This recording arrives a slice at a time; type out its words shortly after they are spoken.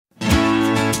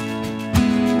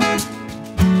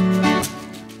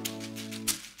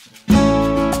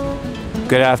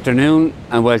Good afternoon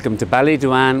and welcome to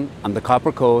Ballydowane on the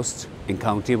Copper Coast in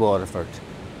County Waterford.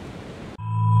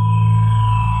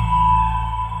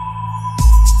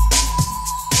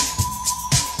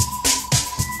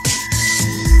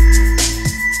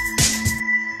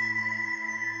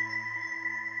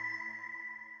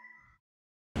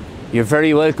 You're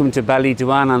very welcome to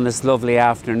Ballydowane on this lovely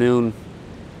afternoon.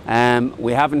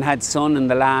 We haven't had sun in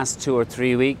the last 2 or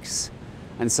 3 weeks,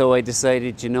 and so I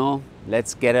decided, you know,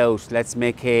 let's get out, let's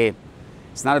make hay.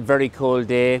 It's not a very cold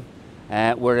day.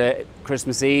 We're at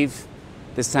Christmas Eve.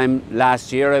 This time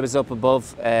last year I was up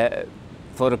above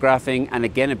photographing, and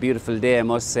again a beautiful day I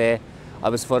must say. I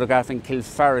was photographing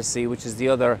Kilfarracy, which is the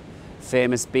other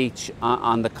famous beach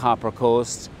on the Copper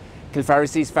Coast.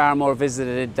 Kilfarracy is far more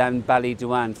visited than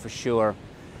Ballydowane for sure.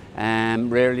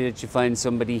 Rarely did you find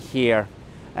somebody here.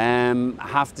 I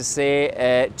have to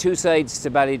say, two sides to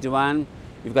Ballydowane.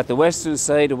 You've got the western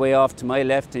side away off to my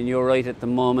left and your right at the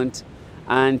moment,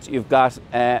 and you've got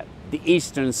the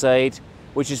eastern side,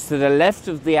 which is to the left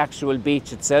of the actual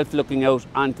beach itself, looking out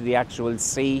onto the actual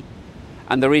sea.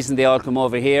 And the reason they all come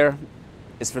over here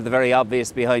is for the very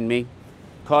obvious behind me.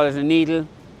 Call it a needle,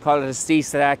 call it a sea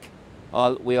stack,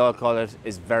 we all call it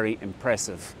is very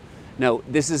impressive. Now,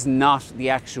 this is not the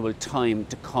actual time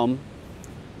to come.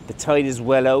 The tide is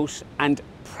well out and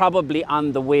probably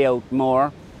on the way out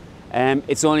more.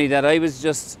 It's only that I was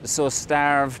just so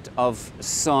starved of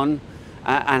sun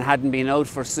and hadn't been out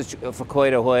for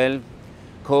quite a while.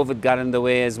 COVID got in the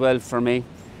way as well for me.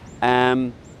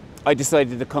 I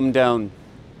decided to come down.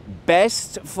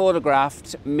 Best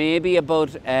photographed maybe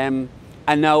about an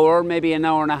hour, maybe an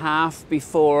hour and a half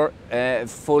before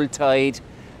full tide,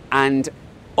 and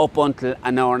up until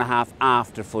an hour and a half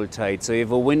after full tide. So you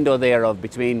have a window there of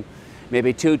between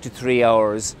maybe 2 to 3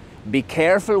 hours. Be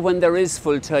careful when there is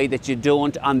full tide that you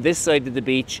don't, on this side of the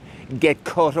beach, get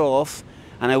cut off.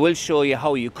 And I will show you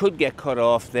how you could get cut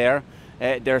off there.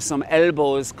 There are some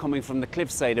elbows coming from the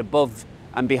cliffside above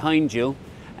and behind you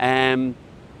that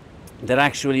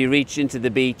actually reach into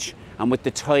the beach. And with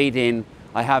the tide in,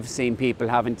 I have seen people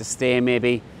having to stay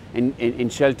maybe in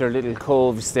sheltered little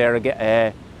coves there,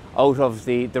 out of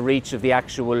the reach of the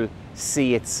actual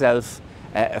sea itself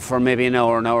for maybe an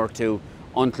hour or two,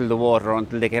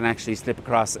 until they can actually slip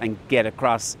across and get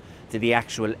across to the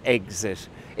actual exit.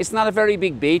 It's not a very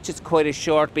big beach, it's quite a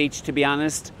short beach to be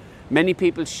honest. Many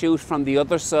people shoot from the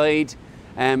other side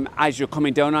as you're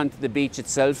coming down onto the beach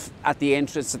itself. At the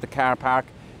entrance of the car park,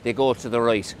 they go to the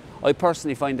right. I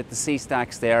personally find that the sea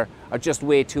stacks there are just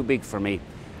way too big for me.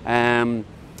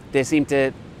 They seem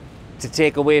to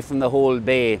take away from the whole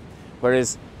bay,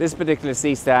 whereas this particular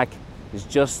sea stack is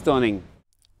just stunning.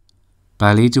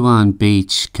 Ballydowane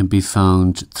Beach can be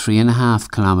found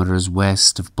 3.5 kilometres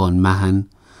west of Bunmahan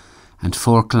and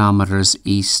 4 kilometres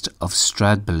east of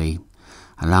Stradbally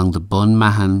along the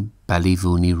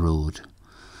Bunmahan-Ballyvooney Road,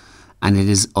 and it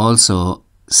is also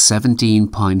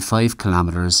 17.5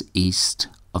 kilometres east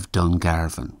of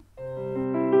Dungarvan.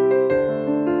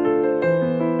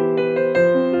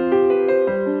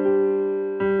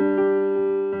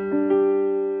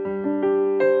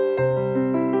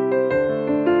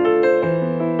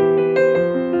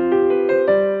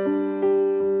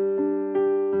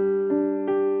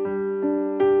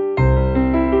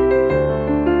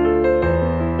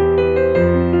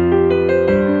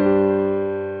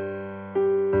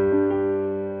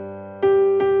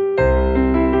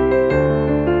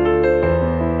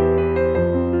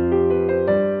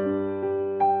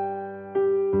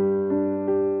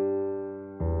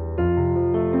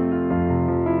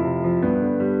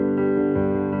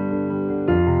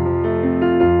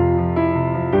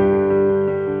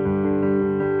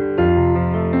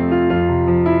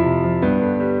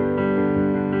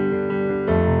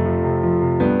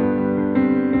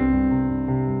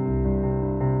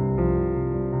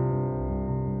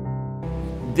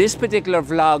 This particular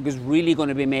vlog is really going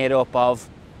to be made up of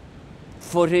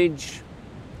footage,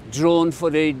 drone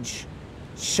footage,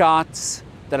 shots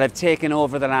that I've taken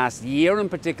over the last year in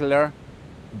particular,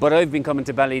 but I've been coming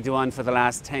to Ballydowane for the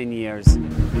last 10 years.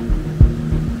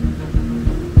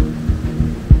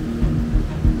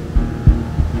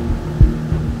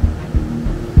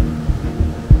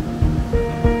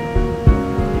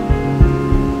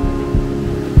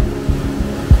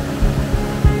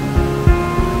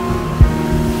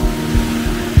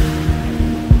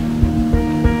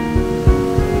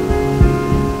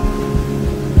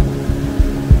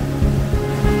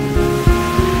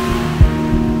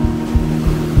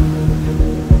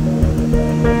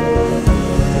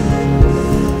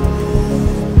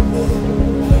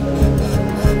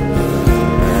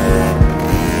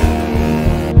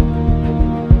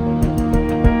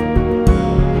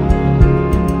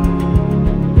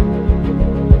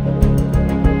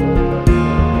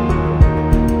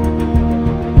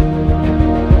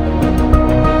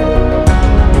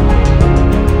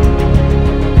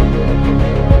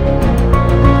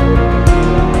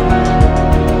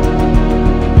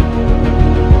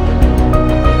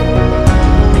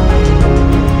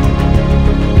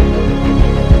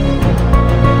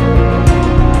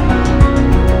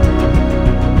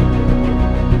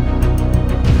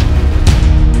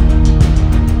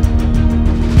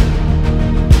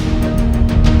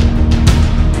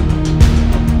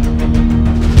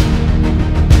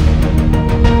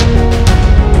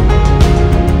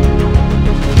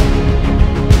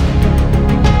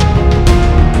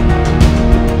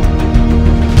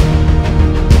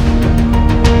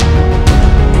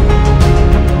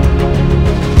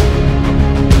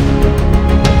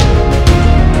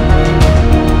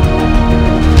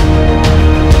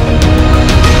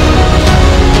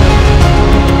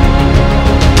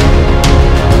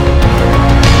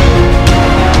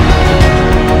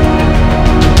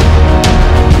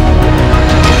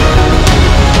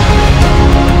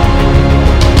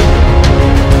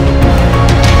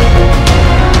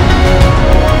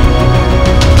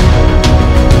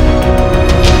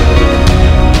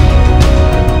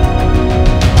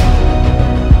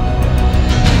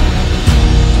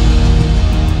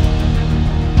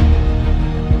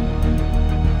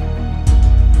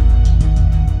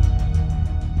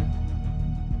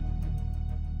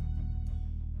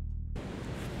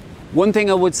 One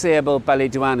thing I would say about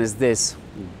Ballydowane is this: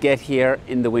 get here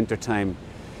in the winter time.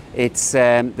 It's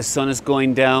the sun is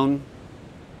going down.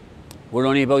 We're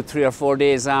only about 3 or 4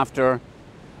 days after,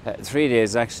 3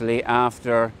 days actually,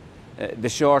 after the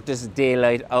shortest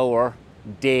daylight hour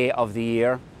day of the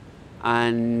year,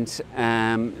 and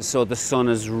so the sun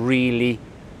is really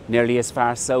nearly as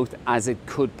far south as it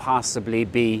could possibly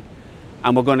be,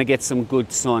 and we're going to get some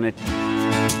good sun.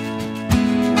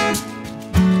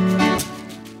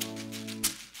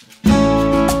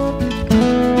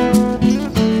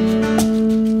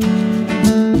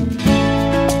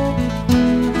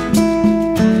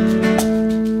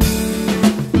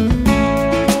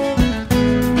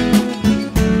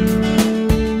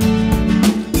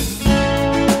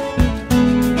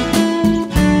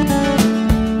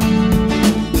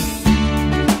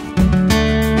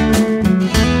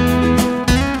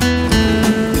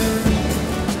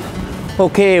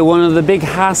 Okay, one of the big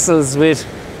hassles with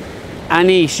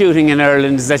any shooting in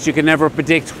Ireland is that you can never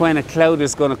predict when a cloud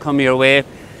is going to come your way,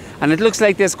 and it looks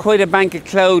like there's quite a bank of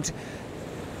cloud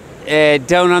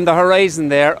down on the horizon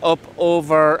there, up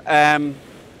over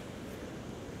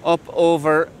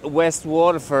West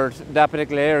Waterford. That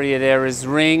particular area there is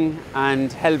Ring and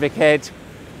Helvick Head.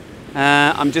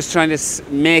 I'm just trying to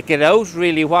make it out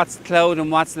really what's cloud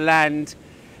and what's land.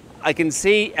 I can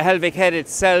see Helvick Head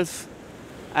itself.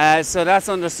 So that's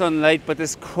under sunlight, but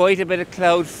there's quite a bit of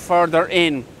cloud further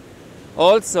in.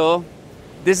 Also,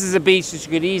 this is a beach that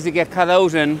you could easily get caught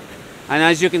out in, and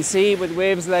as you can see with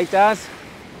waves like that,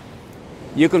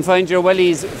 you can find your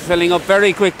wellies filling up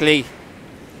very quickly.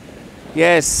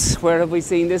 Yes, where have we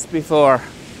seen this before?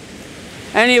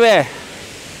 Anyway,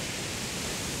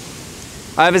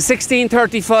 I have a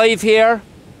 1635 here.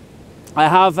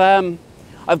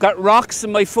 I've got rocks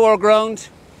in my foreground.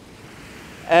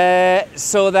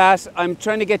 So that I'm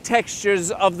trying to get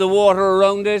textures of the water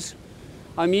around it.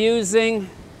 I'm using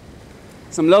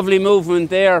some lovely movement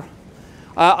there.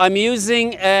 I'm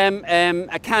using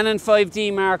a Canon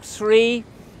 5D Mark III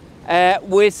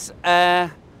with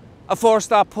a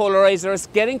 4-stop polarizer. It's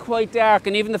getting quite dark,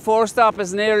 and even the 4-stop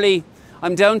is nearly,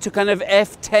 I'm down to kind of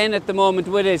f10 at the moment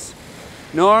with it.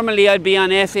 Normally I'd be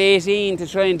on f18 to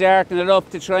try and darken it up,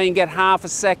 to try and get half a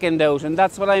second out, and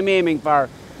that's what I'm aiming for.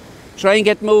 Try and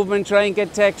get movement, try and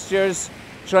get textures,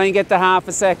 try and get the half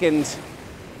a second.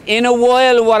 In a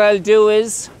while, what I'll do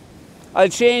is I'll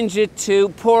change it to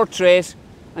portrait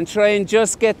and try and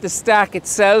just get the stack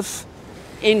itself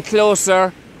in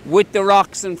closer with the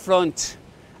rocks in front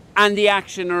and the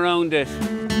action around it.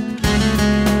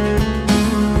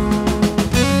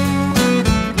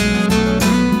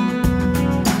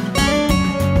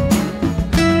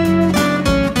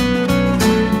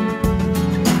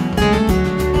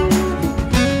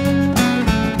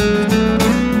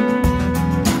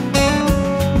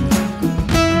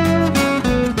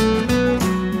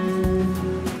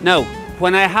 Now,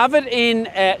 when I have it in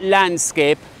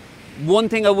landscape, one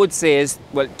thing I would say is,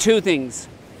 well, two things.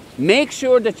 Make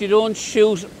sure that you don't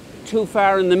shoot too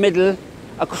far in the middle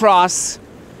across,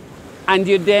 and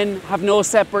you then have no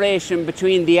separation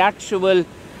between the actual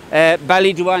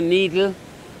Ballydowane needle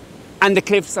and the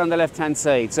cliffs on the left-hand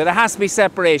side. So there has to be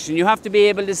separation. You have to be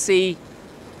able to see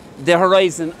the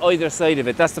horizon either side of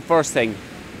it. That's the first thing.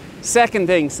 Second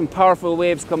thing, some powerful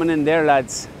waves coming in there,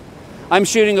 lads. I'm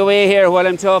shooting away here while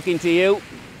I'm talking to you.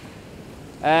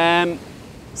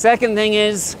 Second thing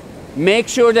is, make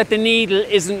sure that the needle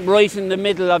isn't right in the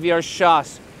middle of your shot.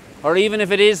 Or even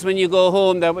if it is when you go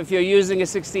home, that if you're using a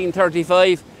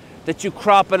 1635, that you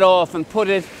crop it off and put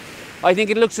it, I think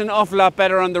it looks an awful lot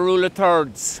better on the rule of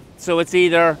thirds. So it's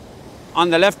either on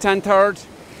the left-hand third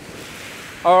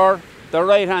or the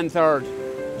right-hand third,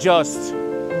 just.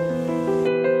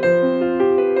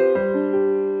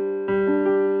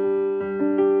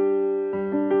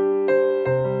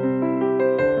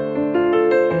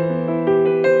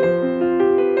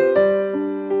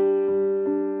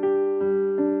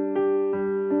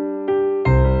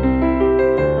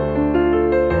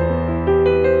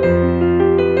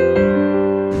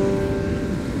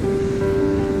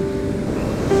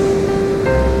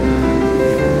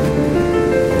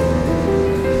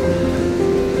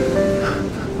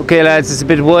 Okay lads, it's a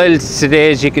bit wild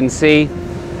today, as you can see,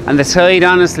 and the tide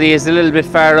honestly is a little bit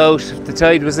far out. If the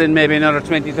tide was in maybe another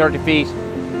 20-30 feet,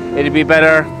 it'd be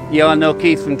better. You all know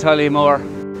Keith from Tullymore.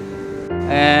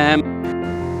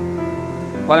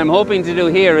 What I'm hoping to do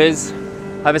here is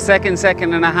have a second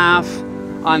and a half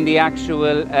on the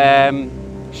actual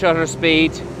shutter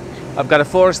speed. I've got a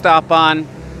 4-stop on.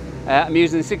 I'm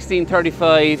using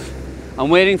 1635. I'm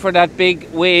waiting for that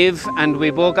big wave, and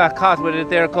we both got caught with it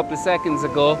there a couple of seconds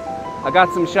ago. I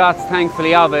got some shots,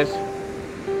 thankfully, of it.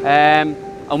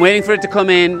 I'm waiting for it to come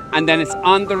in, and then it's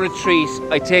on the retreat.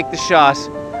 I take the shot.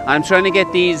 I'm trying to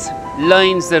get these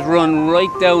lines that run right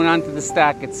down onto the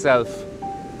stack itself.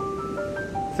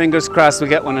 Fingers crossed we'll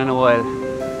get one in a while.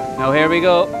 Now here we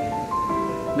go.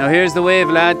 Now here's the wave,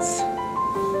 lads.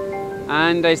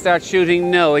 And I start shooting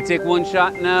now. I take one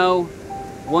shot now,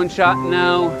 one shot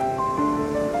now,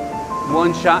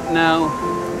 one shot now.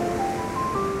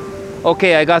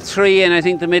 Okay, I got 3 and I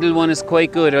think the middle one is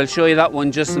quite good. I'll show you that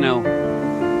one just now.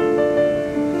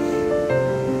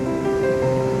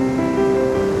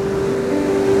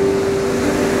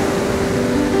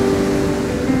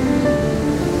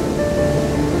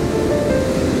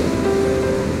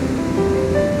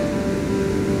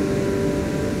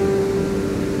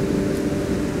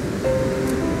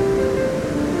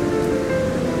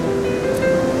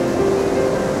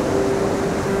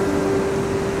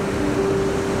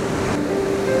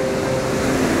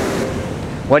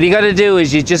 What you got to do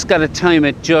is you just got to time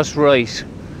it just right.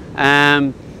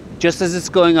 Just as it's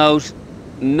going out,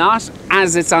 not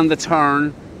as it's on the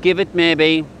turn. Give it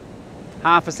maybe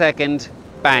half a second,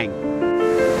 bang.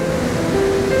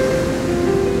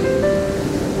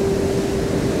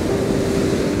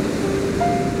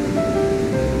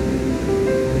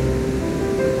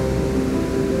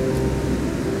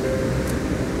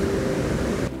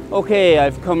 Okay,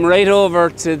 I've come right over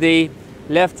to the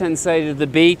left-hand side of the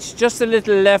beach, just a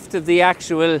little left of the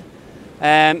actual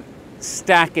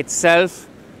stack itself.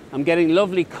 I'm getting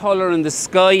lovely colour in the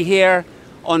sky here.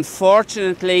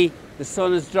 Unfortunately, the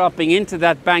sun is dropping into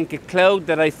that bank of cloud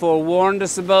that I forewarned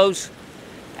us about.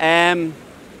 As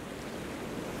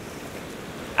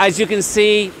you can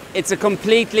see, it's a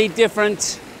completely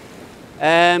different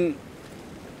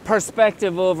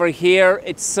perspective over here.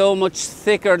 It's so much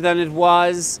thicker than it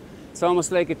was. It's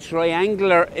almost like a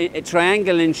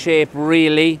triangle in shape,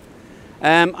 really.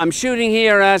 I'm shooting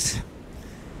here at,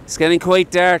 it's getting quite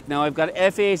dark now. I've got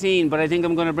f/18, but I think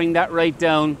I'm going to bring that right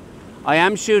down. I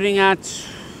am shooting at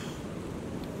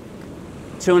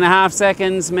 2.5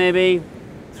 seconds, maybe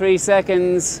 3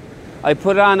 seconds. I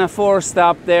put on a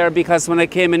 4-stop there because when I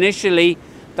came initially,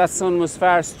 that sun was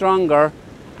far stronger,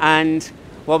 and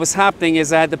what was happening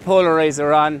is I had the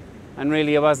polarizer on, and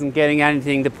really I wasn't getting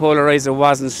anything. The polarizer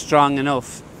wasn't strong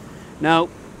enough. Now,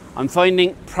 I'm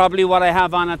finding probably what I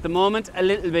have on at the moment a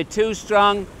little bit too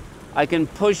strong. I can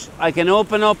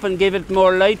open up and give it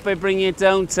more light by bringing it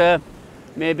down to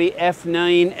maybe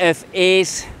f9,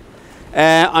 f8.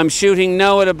 I'm shooting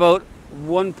now at about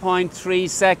 1.3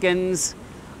 seconds.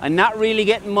 I'm not really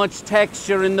getting much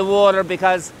texture in the water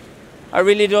because I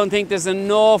really don't think there's an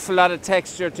awful lot of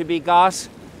texture to be got.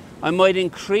 I might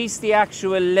increase the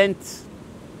actual length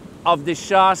of the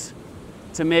shot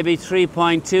to maybe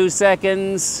 3.2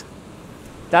 seconds.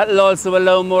 That'll also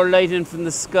allow more light in from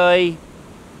the sky,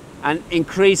 and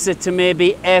increase it to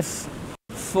maybe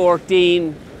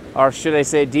f14, or should I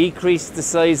say decrease the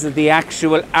size of the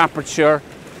actual aperture,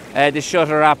 the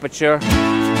shutter aperture.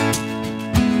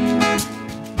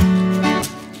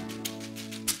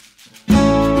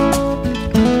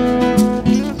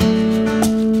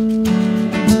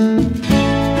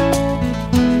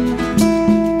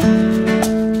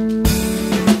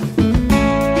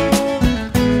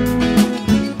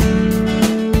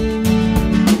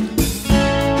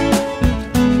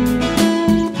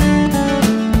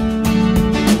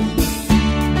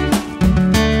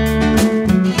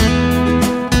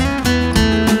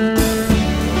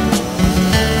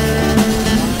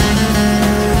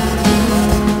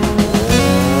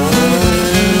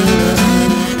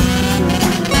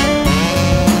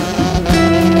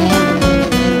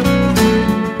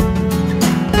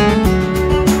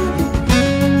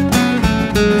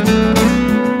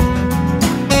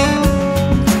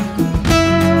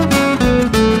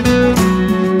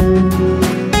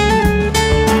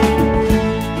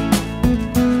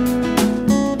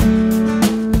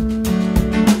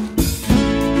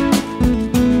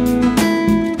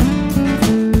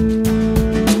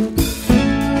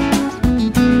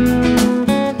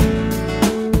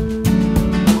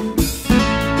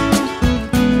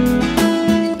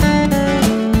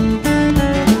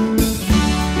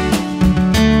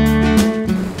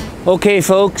 Okay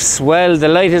folks, well, the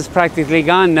light is practically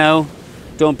gone now.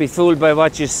 Don't be fooled by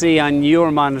what you see on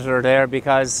your monitor there,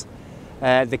 because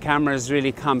the camera is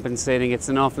really compensating. It's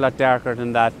an awful lot darker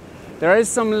than that. There is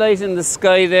some light in the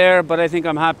sky there, but I think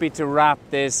I'm happy to wrap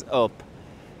this up.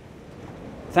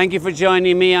 Thank you for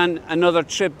joining me on another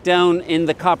trip down in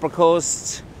the Copper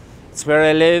Coast. It's where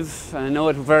I live, and I know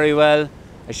it very well.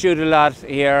 I shoot a lot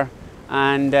here,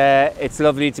 and it's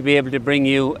lovely to be able to bring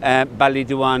you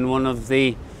Ballydowane, one of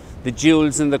the the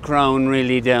jewels in the crown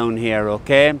really down here,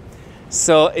 okay?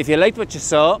 So if you liked what you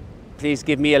saw, please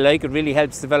give me a like. It really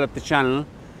helps develop the channel.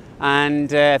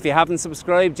 And if you haven't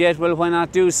subscribed yet, well, why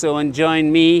not do so and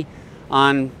join me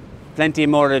on plenty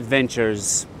more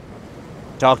adventures.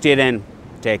 Talk to you then.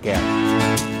 Take care.